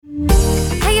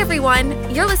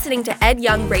everyone. You're listening to Ed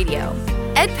Young Radio,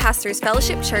 Ed Pastors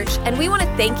Fellowship Church, and we want to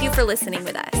thank you for listening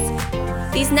with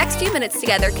us. These next few minutes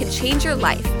together can change your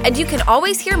life, and you can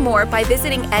always hear more by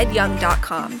visiting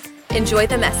edyoung.com. Enjoy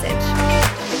the message.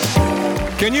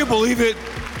 Can you believe it?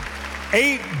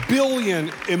 8 billion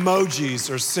emojis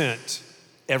are sent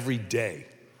every day.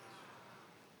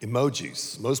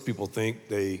 Emojis. Most people think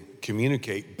they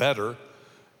communicate better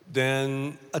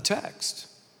than a text.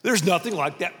 There's nothing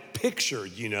like that picture,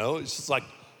 you know. It's just like,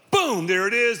 boom, there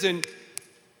it is, and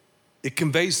it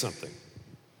conveys something.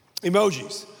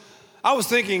 Emojis. I was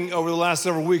thinking over the last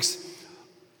several weeks,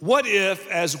 what if,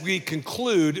 as we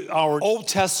conclude our Old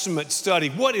Testament study,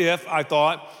 what if, I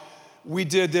thought, we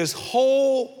did this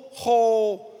whole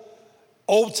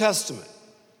Old Testament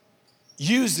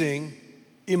using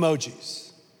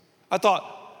emojis? I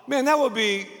thought, man, that would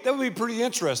be pretty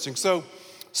interesting. So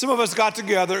some of us got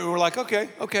together and we're like,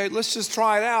 okay, let's just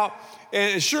try it out.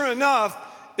 And sure enough,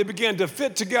 it began to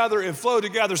fit together and flow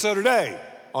together. So today,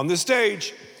 on this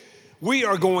stage, we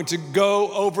are going to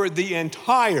go over the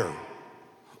entire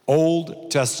Old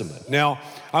Testament. Now,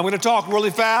 I'm going to talk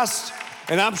really fast,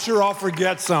 and I'm sure I'll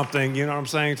forget something, you know what I'm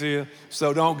saying to you?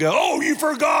 So don't go, oh, you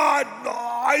forgot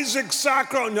Isaac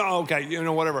Sacro. No, okay, you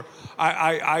know, whatever.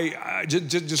 I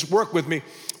just work with me.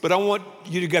 But I want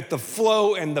you to get the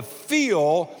flow and the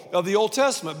feel of the Old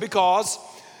Testament, because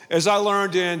as I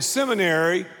learned in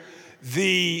seminary,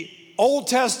 the Old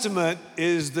Testament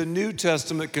is the New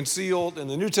Testament concealed, and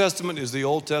the New Testament is the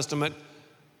Old Testament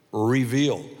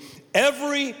revealed.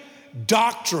 Every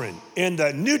doctrine in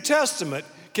the New Testament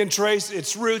can trace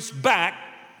its roots back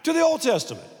to the Old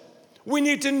Testament. We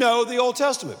need to know the Old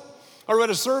Testament. I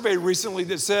read a survey recently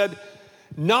that said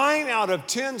 9 out of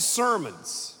 10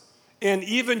 sermons in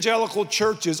evangelical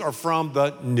churches are from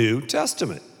the New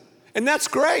Testament. And that's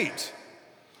great.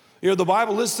 You know, the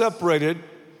Bible is separated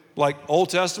like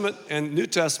Old Testament and New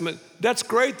Testament. That's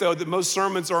great, though, that most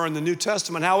sermons are in the New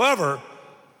Testament. However,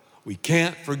 we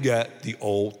can't forget the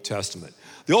Old Testament.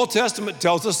 The Old Testament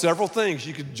tells us several things.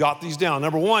 You could jot these down.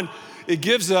 Number one, it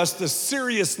gives us the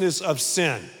seriousness of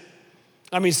sin.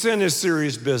 I mean, sin is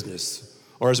serious business,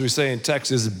 or as we say in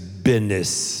Texas,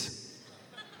 business.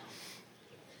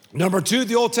 Number two,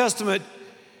 the Old Testament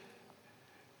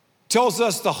tells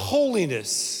us the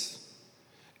holiness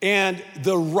and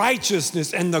the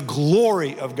righteousness and the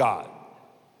glory of God.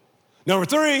 Number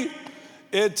three,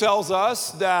 it tells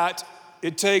us that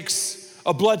it takes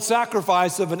a blood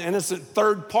sacrifice of an innocent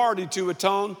third party to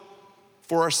atone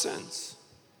for our sins.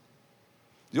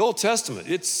 The Old Testament,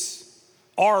 it's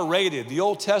R-rated. The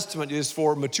Old Testament is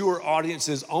for mature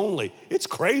audiences only. It's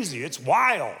crazy, it's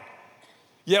wild.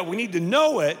 Yet we need to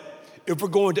know it if we're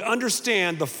going to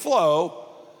understand the flow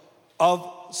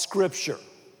of Scripture.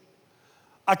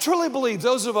 I truly believe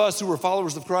those of us who are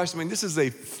followers of Christ, I mean, this is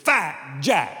a fact,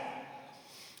 Jack.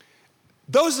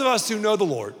 Those of us who know the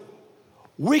Lord,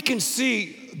 we can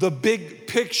see the big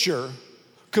picture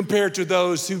compared to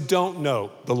those who don't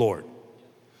know the Lord.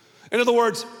 In other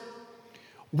words,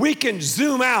 we can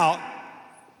zoom out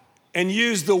and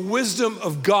use the wisdom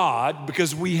of God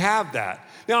because we have that.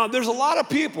 Now, there's a lot of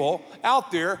people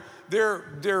out there,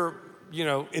 they're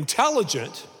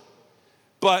intelligent,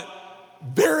 but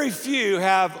very few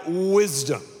have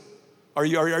wisdom. Are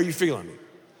you feeling me?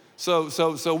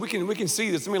 So we can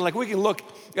see this. I mean, like, we can look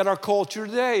at our culture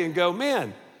today and go,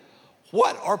 man,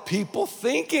 what are people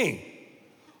thinking?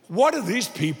 What are these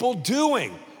people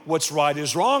doing? What's right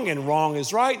is wrong and wrong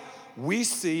is right. We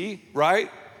see, right,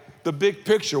 the big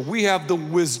picture. We have the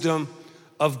wisdom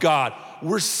of God.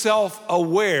 We're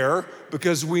self-aware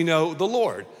because we know the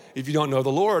Lord. If you don't know the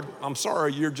Lord, I'm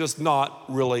sorry, you're just not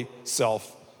really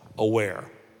self-aware.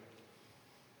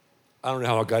 I don't know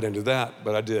how I got into that,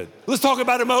 but I did. Let's talk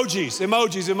about emojis.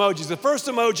 Emojis. The first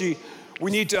emoji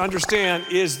we need to understand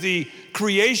is the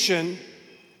creation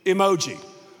emoji.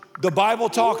 The Bible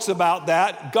talks about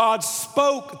that. God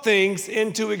spoke things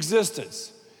into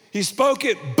existence. He spoke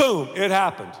it, boom, it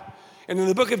happened. And in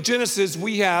the book of Genesis,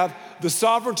 we have the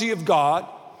sovereignty of God,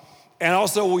 and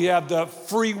also we have the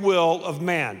free will of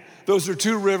man. Those are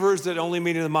two rivers that only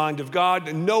meet in the mind of God,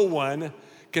 and no one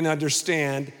can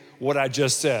understand what I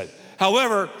just said.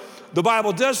 However, the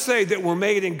Bible does say that we're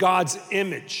made in God's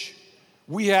image.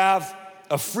 We have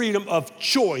a freedom of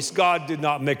choice. God did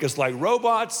not make us like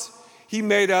robots. He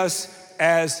made us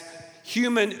as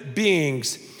human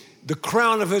beings, the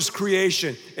crown of his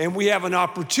creation. And we have an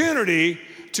opportunity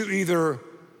to either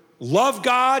love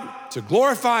God, to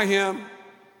glorify him,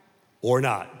 or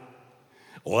not.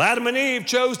 Well, Adam and Eve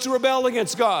chose to rebel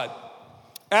against God.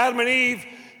 Adam and Eve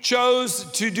chose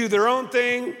to do their own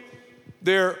thing,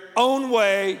 their own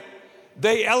way,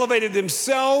 they elevated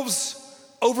themselves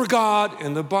over God,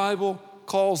 and the Bible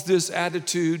calls this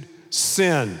attitude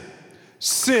sin.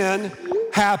 Sin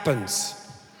happens.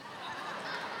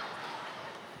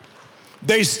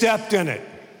 They stepped in it.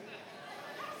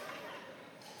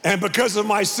 And because of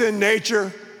my sin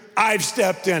nature, I've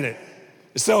stepped in it.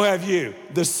 So have you.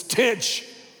 The stench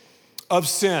of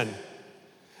sin.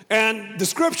 And the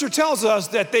scripture tells us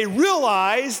that they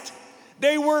realized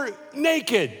they were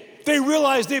naked. They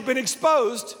realized they'd been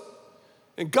exposed.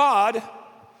 And God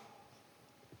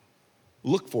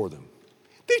looked for them.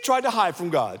 They tried to hide from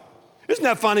God. Isn't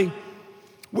that funny?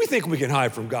 We think we can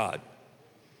hide from God.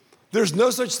 There's no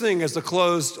such thing as a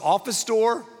closed office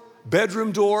door,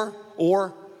 bedroom door,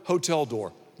 or hotel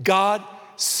door. God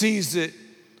sees it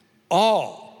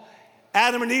all.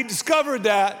 Adam and Eve discovered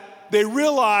that. They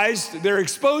realized their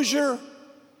exposure.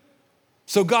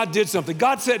 So God did something.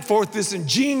 God set forth this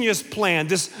ingenious plan,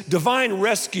 this divine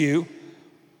rescue.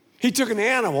 He took an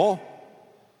animal,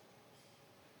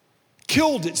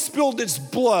 killed it, spilled its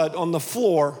blood on the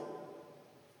floor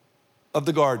of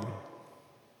the garden,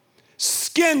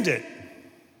 skinned it,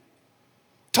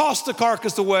 tossed the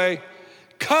carcass away,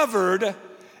 covered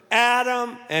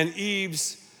Adam and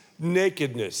Eve's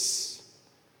nakedness.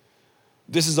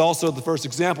 This is also the first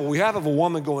example we have of a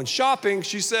woman going shopping.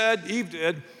 She said, Eve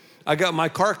did, I got my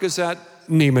carcass at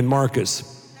Neiman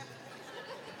Marcus.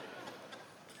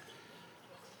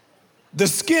 The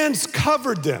skins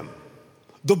covered them.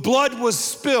 The blood was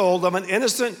spilled of an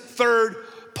innocent third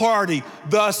party,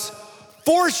 thus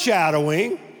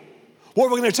foreshadowing what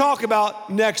we're going to talk about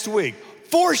next week.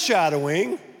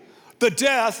 Foreshadowing the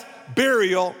death,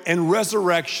 burial, and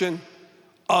resurrection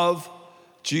of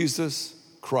Jesus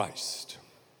Christ.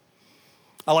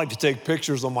 I like to take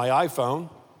pictures on my iPhone,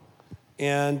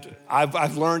 and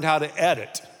I've learned how to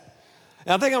edit.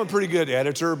 And I think I'm a pretty good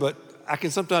editor, but I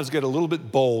can sometimes get a little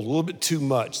bit bold, a little bit too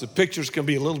much. The pictures can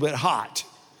be a little bit hot.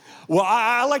 Well,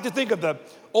 I like to think of the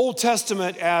Old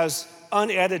Testament as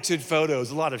unedited photos,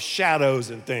 a lot of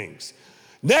shadows and things.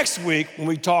 Next week, when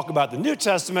we talk about the New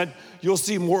Testament, you'll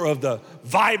see more of the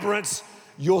vibrance.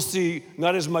 You'll see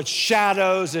not as much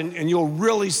shadows, and you'll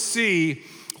really see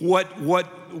what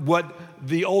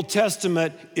the Old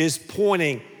Testament is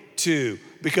pointing to.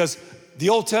 Because the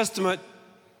Old Testament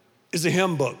is a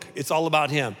hymn book. It's all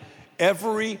about Him.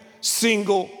 Every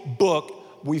single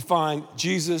book we find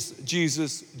Jesus,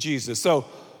 Jesus, Jesus. So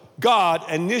God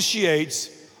initiates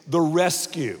the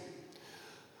rescue.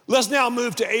 Let's now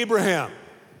move to Abraham.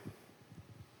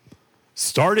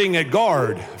 Starting at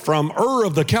guard from Ur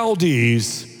of the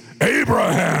Chaldees,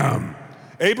 Abraham.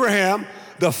 Abraham,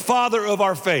 the father of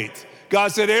our faith.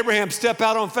 God said, Abraham, step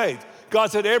out on faith.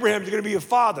 God said, Abraham, you're going to be a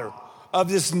father of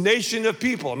this nation of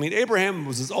people. I mean, Abraham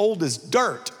was as old as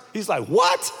dirt. He's like,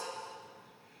 what?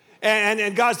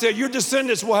 And God said, your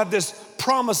descendants will have this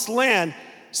promised land.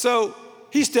 So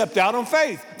he stepped out on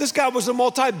faith. This guy was a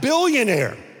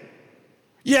multi-billionaire.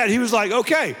 Yet he was like,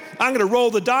 okay, I'm going to roll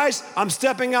the dice. I'm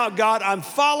stepping out, God. I'm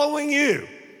following you.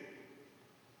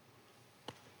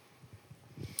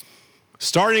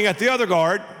 Starting at the other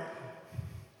guard,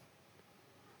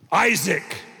 Isaac.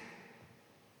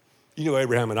 You know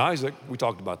Abraham and Isaac. We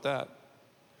talked about that.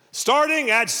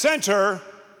 Starting at center,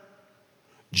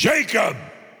 Jacob.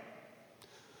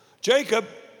 Jacob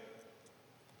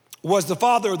was the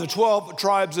father of the 12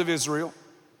 tribes of Israel.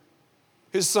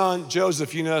 His son,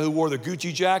 Joseph, you know, who wore the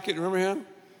Gucci jacket, remember him?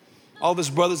 All of his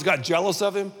brothers got jealous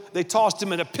of him. They tossed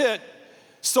him in a pit,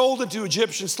 sold into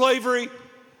Egyptian slavery.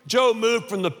 Job moved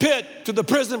from the pit to the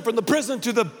prison, from the prison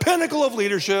to the pinnacle of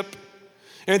leadership.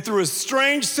 And through a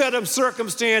strange set of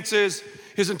circumstances,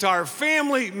 his entire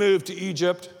family moved to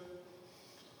Egypt.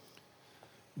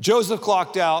 Joseph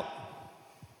clocked out,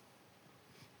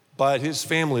 but his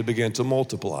family began to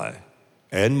multiply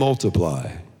and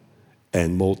multiply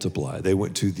and multiply. They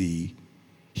went to the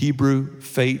Hebrew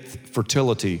Faith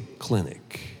Fertility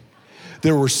Clinic.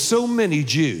 There were so many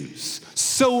Jews,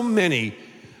 so many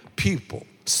people,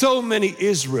 so many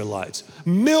Israelites,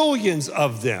 millions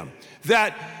of them,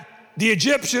 that the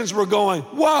Egyptians were going,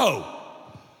 whoa,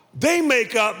 they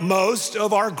make up most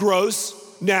of our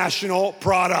gross national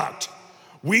product.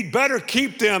 We'd better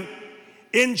keep them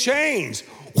in chains.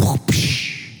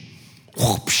 Whoopsh,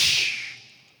 whoopsh.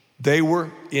 They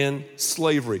were in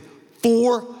slavery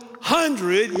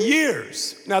 400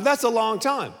 years. Now that's a long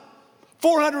time.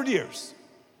 400 years.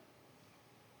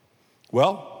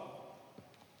 Well,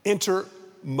 enter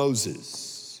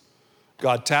Moses.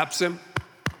 God taps him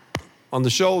on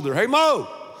the shoulder. Hey, Mo,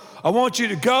 I want you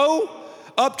to go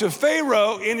up to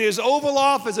Pharaoh in his Oval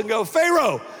Office and go,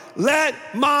 Pharaoh, let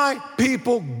my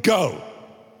people go.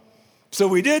 So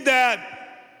we did that,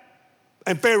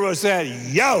 and Pharaoh said,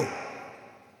 yo.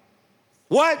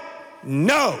 What?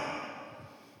 No.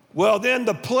 Well, then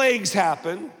the plagues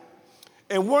happened,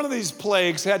 and one of these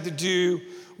plagues had to do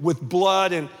with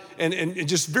blood, and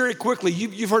just very quickly,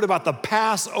 you've heard about the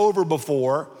Passover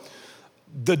before.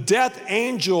 The death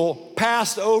angel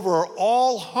passed over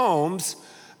all homes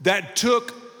that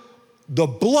took the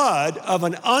blood of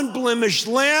an unblemished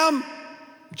lamb,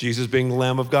 Jesus being the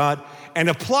Lamb of God, and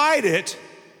applied it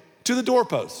to the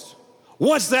doorpost.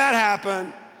 Once that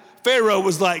happened, Pharaoh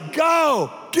was like,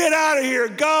 go, get out of here,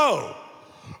 go.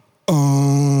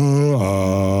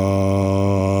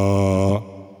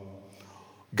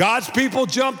 God's people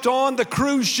jumped on the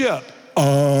cruise ship.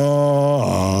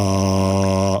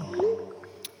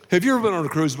 Have you ever been on a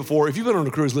cruise before? If you've been on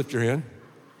a cruise, lift your hand.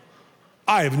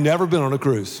 I have never been on a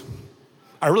cruise.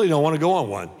 I really don't want to go on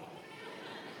one.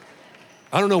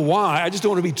 I don't know why. I just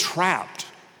don't want to be trapped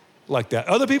like that.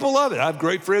 Other people love it. I have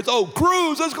great friends. Oh,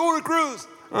 cruise, let's go on a cruise.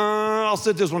 I'll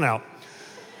sit this one out.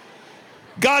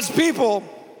 God's people,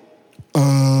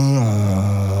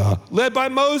 led by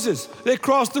Moses, they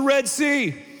crossed the Red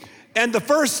Sea. And the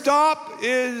first stop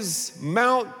is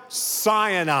Mount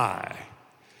Sinai.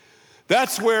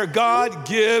 That's where God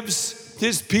gives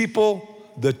his people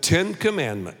the 10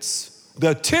 commandments.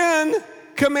 The 10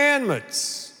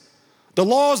 commandments. The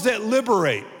laws that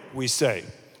liberate, we say.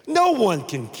 No one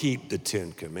can keep the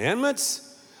 10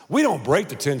 commandments. We don't break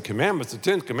the 10 commandments. The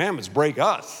 10 commandments break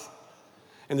us.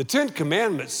 And the 10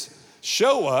 commandments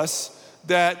show us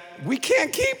that we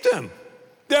can't keep them,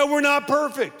 that we're not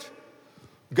perfect.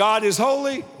 God is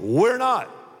holy, we're not.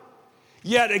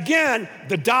 Yet again,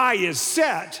 the die is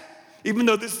set. Even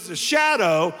though this is a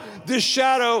shadow, this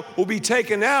shadow will be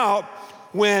taken out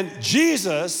when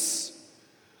Jesus,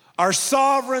 our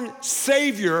sovereign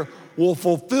Savior, will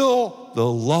fulfill the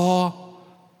law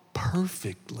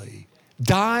perfectly,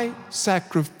 die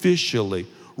sacrificially,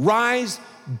 rise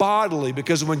bodily.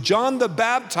 Because when John the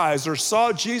Baptizer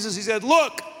saw Jesus, he said,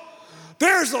 look,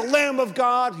 there's the Lamb of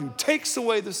God who takes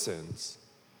away the sins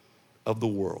of the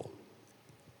world.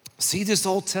 See this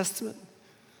Old Testament?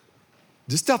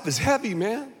 This stuff is heavy,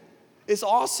 man. It's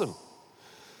awesome.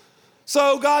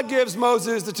 So God gives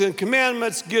Moses the 10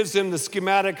 commandments, gives him the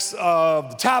schematics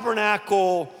of the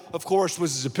tabernacle, of course,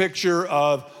 which is a picture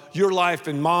of your life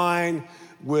and mine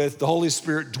with the Holy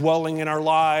Spirit dwelling in our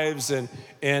lives.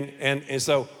 And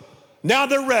so now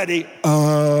they're ready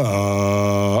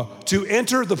to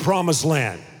enter the promised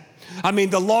land. I mean,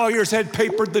 the lawyers had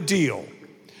papered the deal.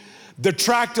 The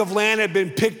tract of land had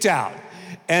been picked out.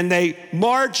 And they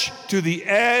march to the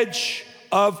edge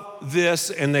of this,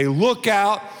 and they look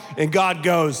out, and God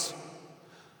goes,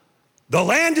 the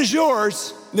land is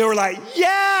yours. And they were like,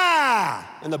 yeah!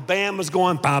 And the band was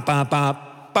going, bam, bam, bam,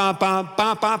 bam, bam,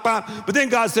 bam, bam, bam. But then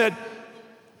God said,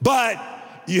 but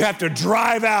you have to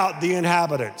drive out the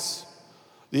inhabitants,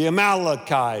 the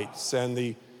Amalekites, and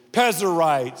the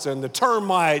Pezerites, and the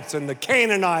termites, and the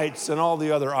Canaanites, and all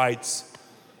the other ites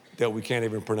that we can't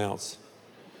even pronounce.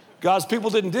 God's people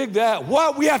didn't dig that.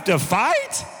 What? We have to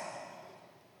fight?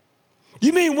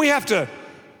 You mean we have to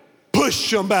push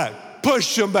them back,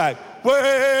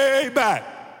 way back?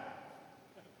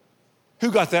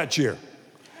 Who got that cheer?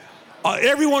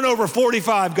 Everyone over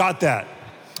 45 got that.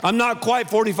 I'm not quite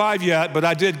 45 yet, but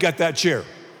I did get that cheer.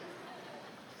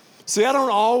 See, I don't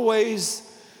always,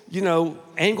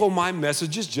 angle my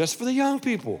messages just for the young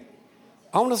people.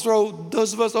 I want to throw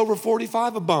those of us over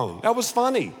 45 a bone. That was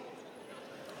funny.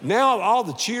 Now all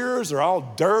the cheers are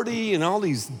all dirty and all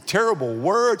these terrible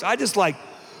words. I just like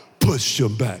push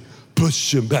them back,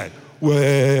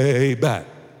 way back.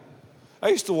 I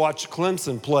used to watch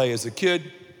Clemson play as a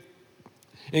kid,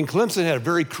 and Clemson had a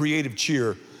very creative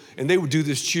cheer, and they would do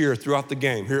this cheer throughout the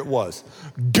game. Here it was.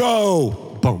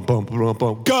 Go, bum, bum, bum,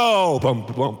 bum, go, bum,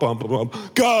 bum, bum, bum,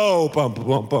 go, bum,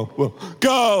 bum, bum, bum,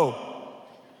 go.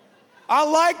 I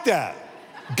like that.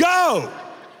 Go.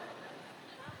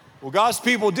 Well, God's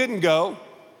people didn't go.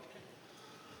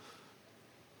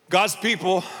 God's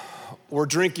people were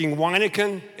drinking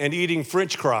Weineken and eating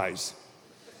French fries.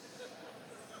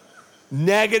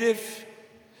 Negative.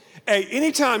 Hey,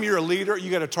 anytime you're a leader,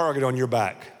 you got a target on your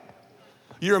back.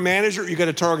 You're a manager, you got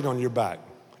a target on your back.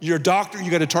 You're a doctor, you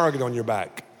got a target on your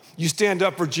back. You stand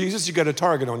up for Jesus, you got a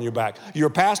target on your back. You're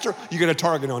a pastor, you got a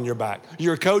target on your back.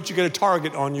 You're a coach, you got a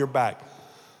target on your back.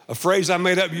 A phrase I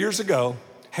made up years ago,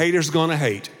 haters gonna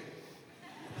hate.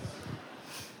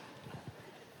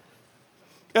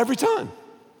 Every time.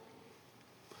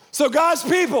 So God's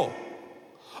people,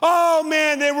 oh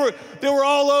man, they were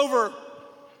all over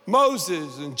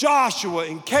Moses and Joshua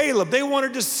and Caleb. They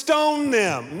wanted to stone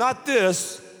them. Not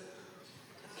this.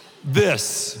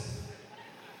 this.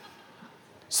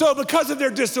 So because of their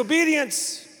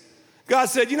disobedience, God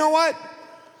said, you know what?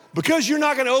 Because you're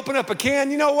not going to open up a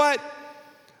can, you know what?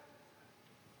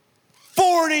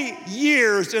 40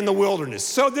 years in the wilderness.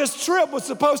 So this trip was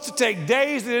supposed to take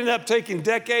days. It ended up taking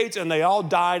decades, and they all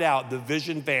died out, the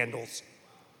vision vandals.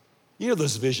 You know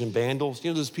those vision vandals?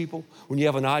 You know those people? When you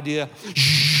have an idea,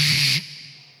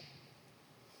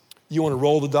 you want to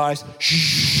roll the dice,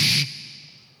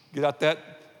 get out that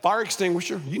fire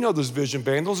extinguisher. You know those vision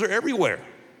vandals are everywhere,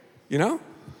 you know?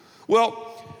 Well,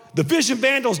 the vision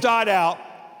vandals died out.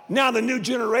 Now the new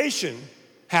generation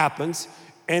happens,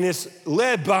 and it's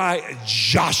led by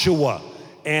Joshua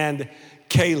and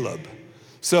Caleb.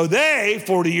 So they,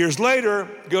 40 years later,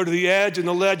 go to the edge and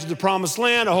the ledge of the promised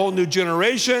land, a whole new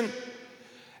generation,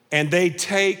 and they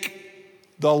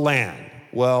take the land.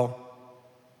 Well,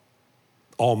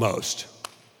 almost.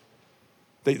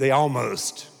 They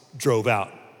almost drove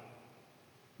out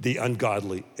the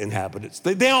ungodly inhabitants.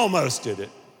 They almost did it.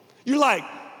 You're like,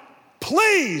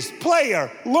 please,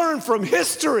 player, learn from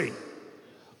history.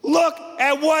 Look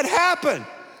at what happened.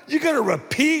 You're going to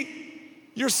repeat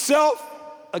yourself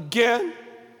again?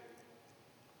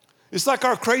 It's like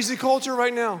our crazy culture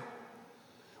right now.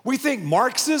 We think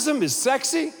Marxism is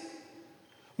sexy.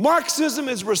 Marxism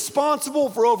is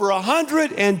responsible for over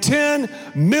 110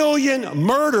 million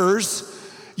murders,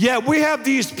 yet we have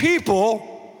these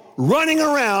people running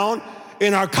around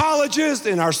in our colleges,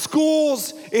 in our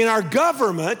schools, in our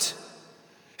government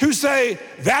who say,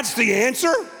 that's the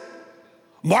answer?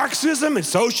 Marxism and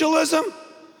socialism?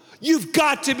 You've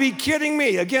got to be kidding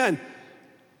me. Again,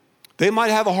 they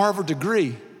might have a Harvard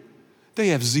degree. They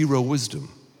have zero wisdom.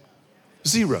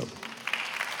 Zero.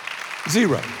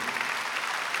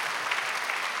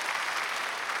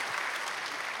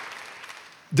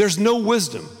 There's no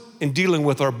wisdom in dealing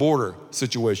with our border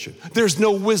situation. There's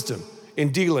no wisdom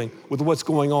in dealing with what's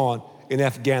going on in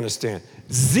Afghanistan.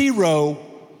 Zero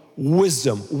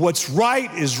wisdom. What's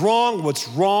right is wrong. What's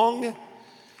wrong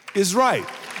is right.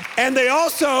 And they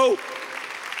also,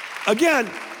 again,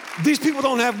 these people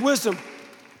don't have wisdom.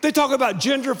 They talk about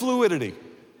gender fluidity.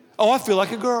 Oh, I feel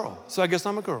like a girl, so I guess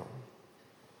I'm a girl.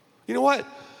 You know what?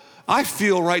 I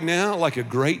feel right now like a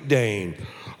Great Dane.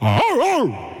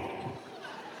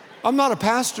 I'm not a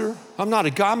pastor. I'm not a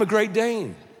guy. I'm a Great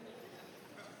Dane.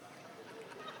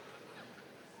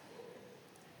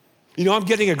 You know, I'm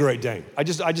getting a Great Dane. I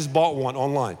just bought one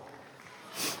online.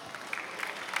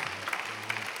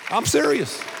 I'm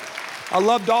serious. I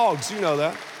love dogs. You know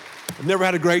that. I've never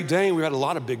had a Great Dane. We've had a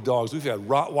lot of big dogs. We've had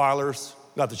Rottweilers.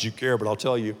 Not that you care, but I'll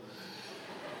tell you.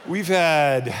 We've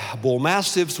had Bull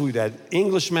Mastiffs. We've had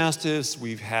English Mastiffs.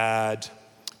 We've had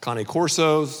Cane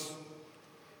Corsos.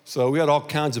 So we had all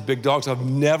kinds of big dogs. I've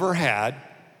never had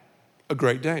a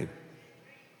Great Dane.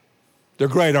 They're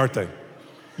great, aren't they?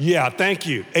 Yeah, thank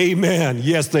you. Amen.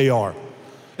 Yes, they are.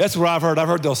 That's what I've heard. I've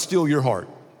heard they'll steal your heart.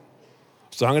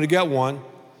 So I'm going to get one.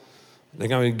 I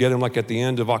think I'm going to get them like at the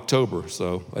end of October.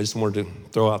 So I just wanted to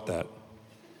throw out that.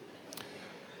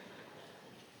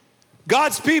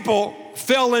 God's people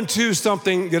fell into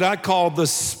something that I call the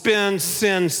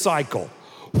spin-sin cycle.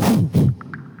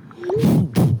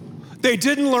 They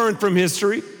didn't learn from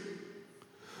history.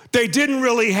 They didn't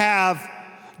really have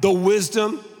the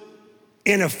wisdom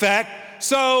in effect.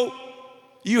 So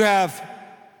you have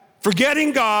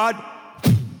forgetting God,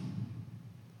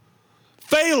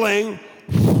 failing,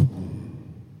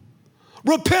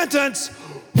 repentance,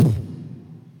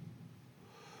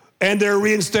 and they're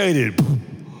reinstated.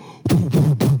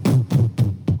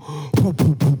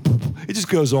 It just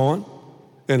goes on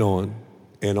and on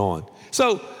and on.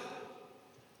 So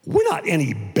we're not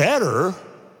any better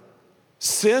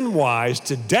sin-wise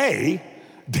today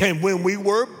than when we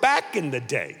were back in the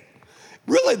day.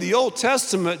 Really, the Old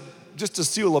Testament, just to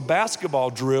steal a basketball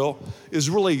drill, is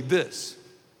really this.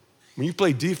 When you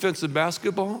play defensive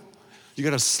basketball, you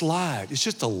got to slide. It's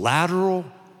just a lateral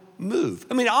move.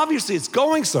 I mean, obviously it's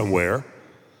going somewhere,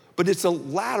 but it's a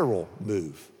lateral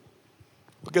move.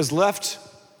 Because left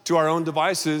to our own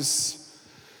devices,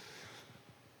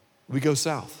 we go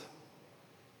south.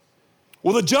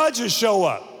 Well, the judges show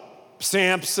up.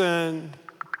 Samson,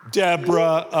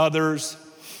 Deborah, others.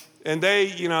 And they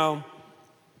do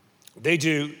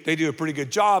a pretty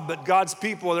good job, but God's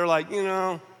people, they're like,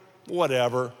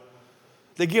 whatever.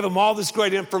 They give them all this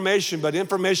great information, but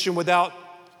information without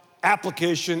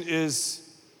application is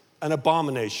an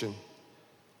abomination.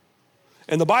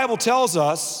 And the Bible tells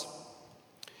us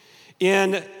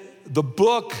in the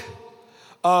book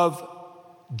of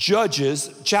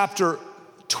Judges, chapter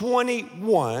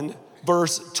 21,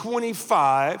 verse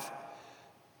 25,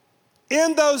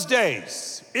 In those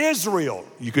days, Israel,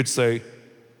 you could say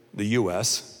the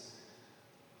U.S.,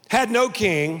 had no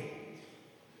king,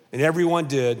 and everyone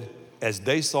did as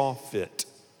they saw fit.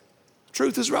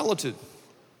 Truth is relative.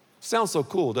 Sounds so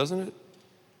cool, doesn't it?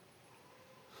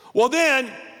 Well then,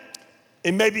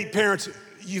 and maybe parents,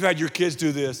 you've had your kids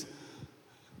do this.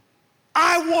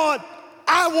 I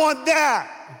want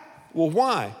that. Well,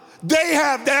 why? They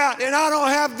have that and I don't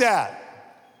have that.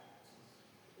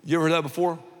 You ever heard that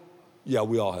before? Yeah,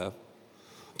 we all have.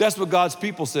 That's what God's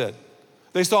people said.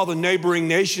 They saw the neighboring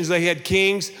nations, they had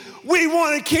kings. We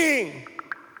want a king.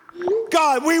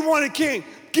 God, we want a king.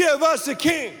 Give us a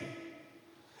king.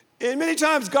 And many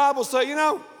times God will say,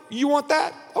 you want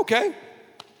that? Okay.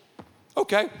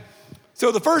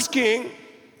 So the first king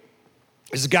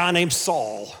is a guy named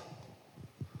Saul.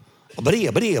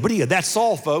 Badia. That's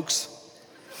Saul, folks.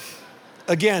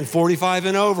 Again, 45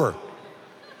 and over.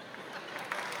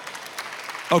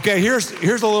 Okay, here's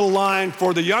a little line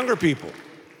for the younger people.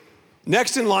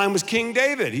 Next in line was King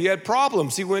David. He had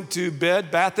problems. He went to Bed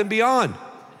Bath & Beyond.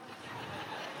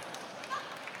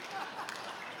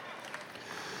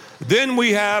 Then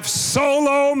we have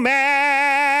Solo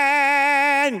Man,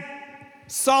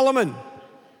 Solomon.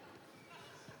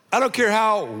 I don't care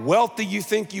how wealthy you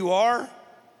think you are,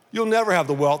 you'll never have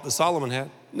the wealth that Solomon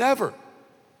had. Never.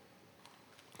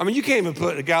 I mean, you can't even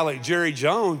put a guy like Jerry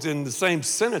Jones in the same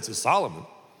sentence as Solomon.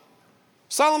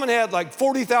 Solomon had like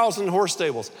 40,000 horse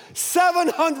stables,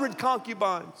 700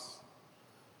 concubines,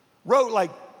 wrote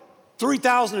like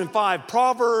 3,005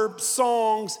 proverbs,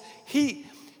 songs.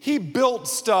 He built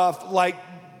stuff like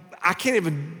I can't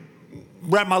even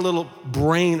wrap my little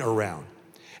brain around.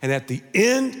 And at the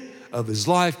end of his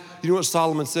life, you know what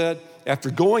Solomon said? After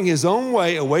going his own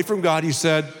way, away from God, he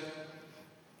said,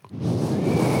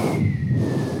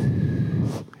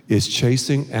 is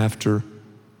chasing after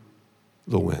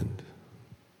the wind.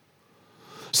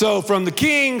 So from the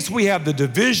kings, we have the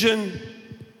division,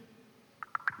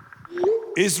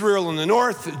 Israel in the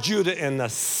north, Judah in the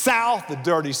south, the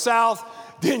dirty south.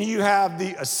 Then you have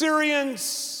the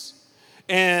Assyrians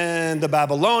and the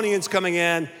Babylonians coming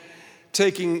in,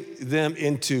 taking them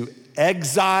into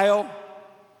exile.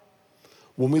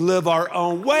 When we live our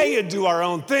own way and do our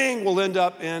own thing, we'll end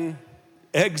up in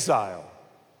exile,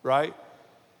 right?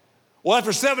 Well,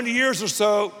 after 70 years or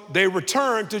so, they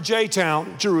returned to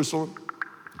J-Town, Jerusalem,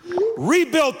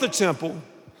 rebuilt the temple.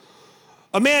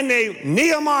 A man named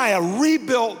Nehemiah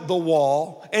rebuilt the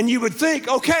wall, and you would think,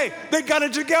 okay, they got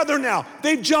it together now.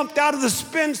 They've jumped out of the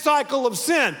spin cycle of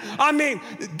sin. I mean,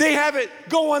 they have it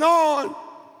going on.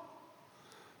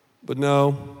 But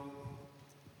no,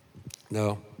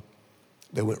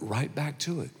 they went right back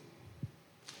to it.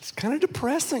 It's kind of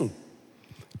depressing,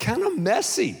 kind of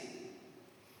messy.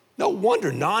 No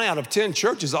wonder 9 out of 10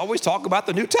 churches always talk about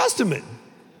the New Testament.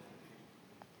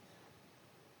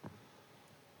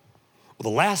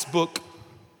 Well, the last book,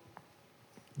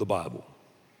 the Bible,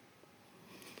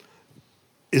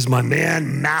 is my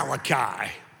man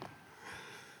Malachi.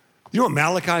 You know what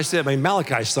Malachi said? I mean,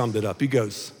 Malachi summed it up. He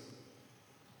goes,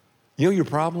 you know your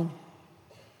problem?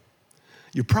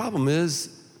 Your problem is,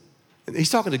 and he's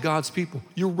talking to God's people,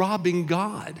 you're robbing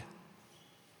God.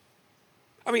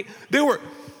 I mean, they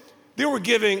were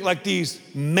giving like these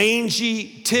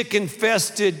mangy,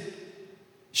 tick-infested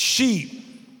sheep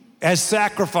as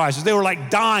sacrifices. They were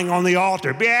like dying on the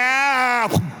altar.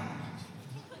 Yeah.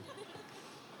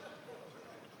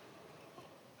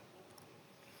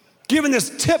 Giving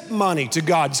this tip money to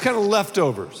God, just kind of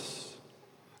leftovers.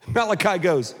 Malachi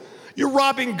goes, you're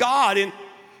robbing God. And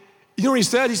you know what he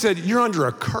said? He said, you're under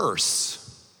a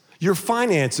curse. Your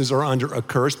finances are under a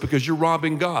curse because you're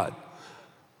robbing God.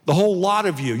 The whole lot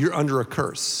of you're under a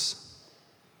curse.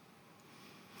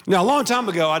 Now, a long time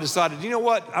ago, I decided, you know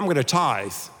what? I'm going to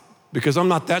tithe because I'm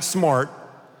not that smart,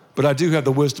 but I do have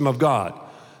the wisdom of God.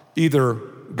 Either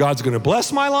God's going to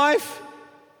bless my life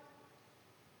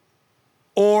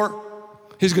or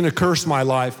he's going to curse my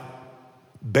life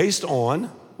based on,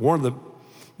 one of the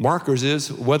markers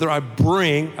is whether I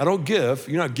don't give.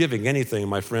 You're not giving anything,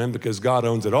 my friend, because God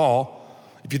owns it all.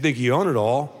 If you think you own it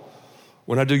all,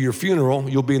 when I do your funeral,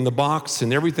 you'll be in the box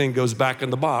and everything goes back in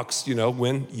the box,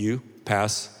 when you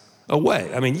pass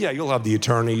away. I mean, yeah, you'll have the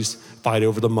attorneys fight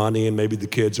over the money and maybe the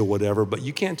kids or whatever, but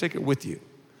you can't take it with you.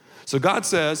 So God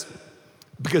says,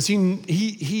 because he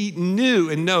knew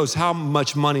and knows how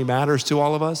much money matters to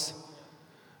all of us,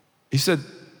 he said,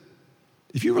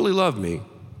 if you really love me,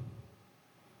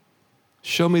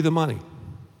 show me the money.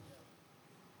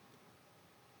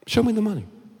 Show me the money.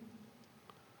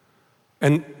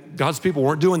 And God's people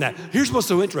weren't doing that. Here's what's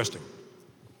so interesting.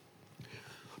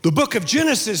 The book of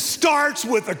Genesis starts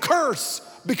with a curse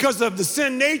because of the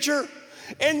sin nature,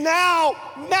 and now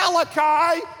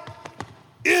Malachi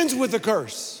ends with a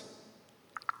curse.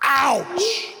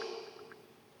 Ouch.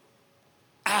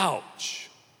 Ouch.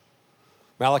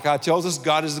 Malachi tells us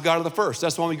God is the God of the first.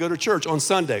 That's why we go to church on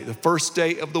Sunday, the first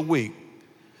day of the week.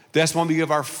 That's why we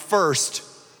give our first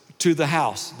to the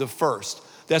house, the first.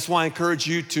 That's why I encourage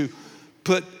you to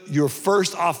put your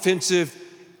first offensive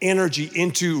energy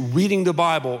into reading the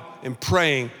Bible and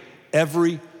praying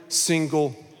every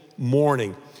single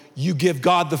morning. You give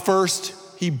God the first,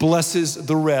 He blesses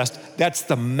the rest. That's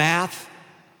the math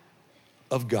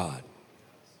of God.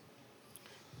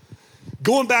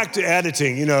 Going back to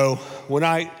editing, when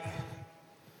I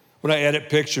edit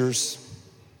pictures,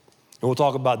 and we'll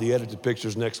talk about the edited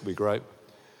pictures next week, right?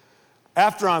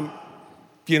 After I'm,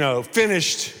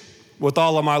 finished with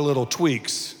all of my little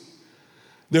tweaks,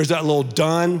 there's that little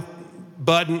done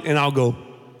button, and I'll go,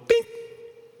 bing,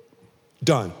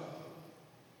 done,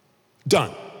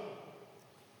 done.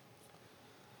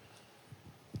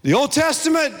 The Old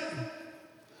Testament,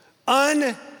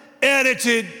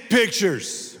 unedited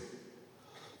pictures.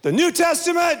 The New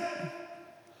Testament,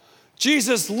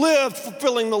 Jesus lived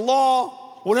fulfilling the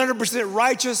law, 100%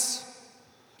 righteous,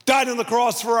 died on the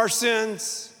cross for our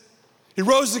sins. He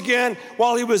rose again.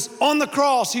 While he was on the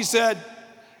cross, he said,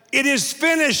 "It is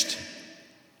finished."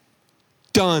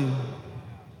 Done.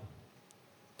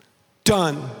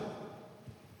 Done.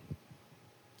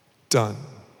 Done.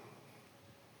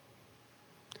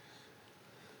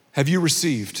 Have you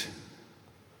received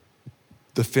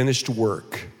the finished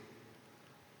work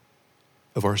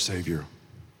of our Savior?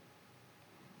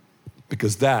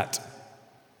 Because that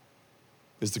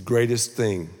is the greatest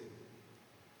thing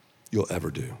you'll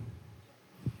ever do.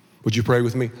 Would you pray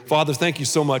with me? Father, thank you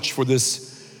so much for this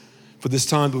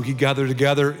time that we can gather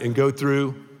together and go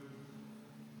through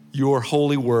your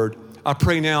holy word. I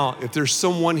pray now, if there's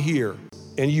someone here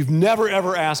and you've never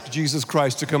ever asked Jesus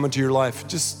Christ to come into your life,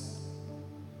 just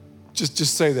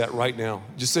say that right now.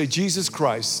 Just say, "Jesus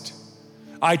Christ,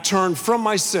 I turn from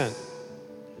my sin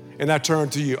and I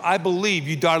turn to you. I believe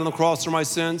you died on the cross for my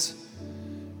sins,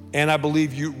 and I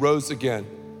believe you rose again.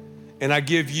 And I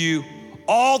give you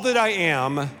all that I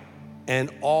am and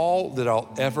all that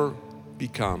I'll ever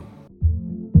become."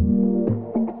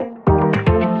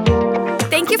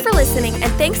 Thank you for listening,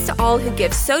 and thanks to all who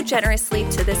give so generously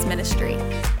to this ministry.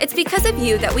 It's because of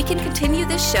you that we can continue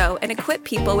this show and equip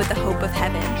people with the hope of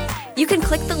heaven. You can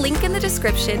click the link in the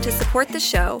description to support the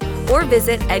show or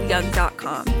visit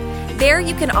edyoung.com. There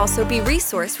you can also be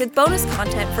resourced with bonus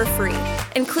content for free,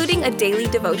 including a daily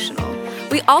devotional.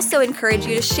 We also encourage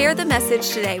you to share the message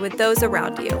today with those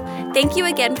around you. Thank you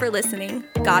again for listening.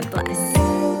 God bless.